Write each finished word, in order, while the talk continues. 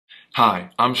Hi,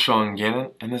 I'm Sean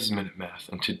Gannon, and this is Minute Math,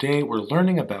 and today we're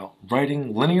learning about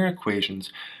writing linear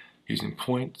equations using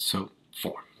point-slope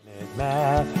form.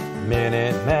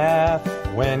 Minute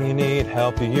Math, when you need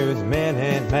help you use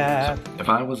Minute Math. So, if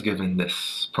I was given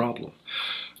this problem,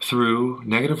 through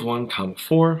 -1,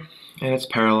 4, and it's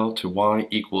parallel to y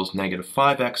equals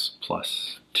 -5x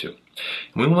plus 2.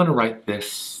 And we want to write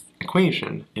this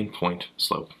equation in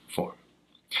point-slope form.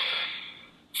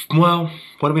 Well,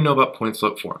 what do we know about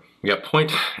point-slope form? We got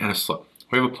point and a slope.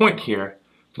 We have a point here,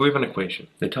 but we have an equation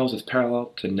that tells us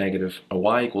parallel to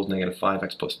y equals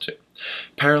 -5x plus 2.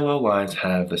 Parallel lines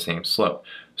have the same slope.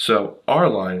 So our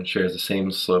line shares the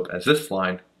same slope as this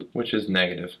line, which is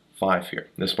 -5 here.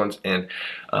 This one's in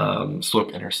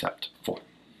slope-intercept form.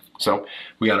 So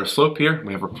we got our slope here,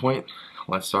 we have our point.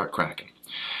 Let's start cracking.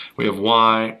 We have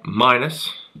y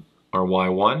minus our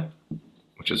y1,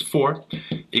 which is 4,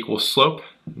 equals slope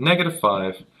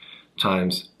 -5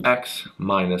 times x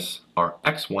minus our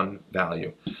x1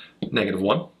 value,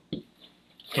 -1.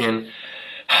 And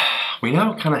we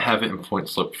now kind of have it in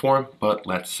point-slope form, but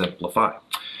let's simplify.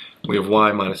 We have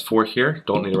y minus 4 here,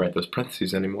 don't need to write those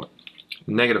parentheses anymore.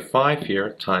 -5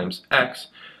 here times x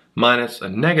minus a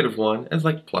 -1 is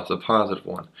like plus a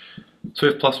 +1. So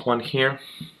we have +1 here,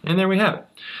 and there we have it.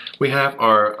 We have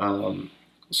our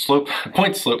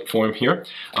point-slope form here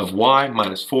of y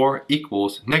minus 4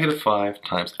 equals -5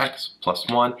 times x plus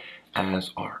 1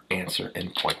 as our answer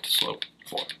in point-slope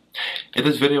form. If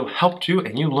this video helped you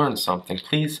and you learned something,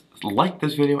 please like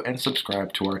this video and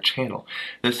subscribe to our channel.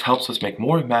 This helps us make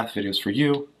more math videos for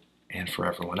you and for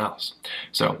everyone else.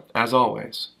 So, as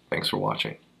always, thanks for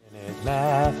watching.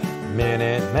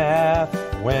 Minute Math,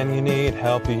 when you need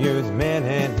help you use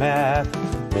Minute Math.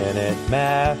 Minute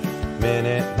Math,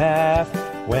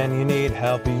 when you need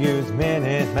help you use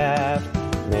Minute Math.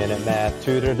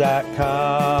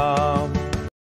 MinuteMathTutor.com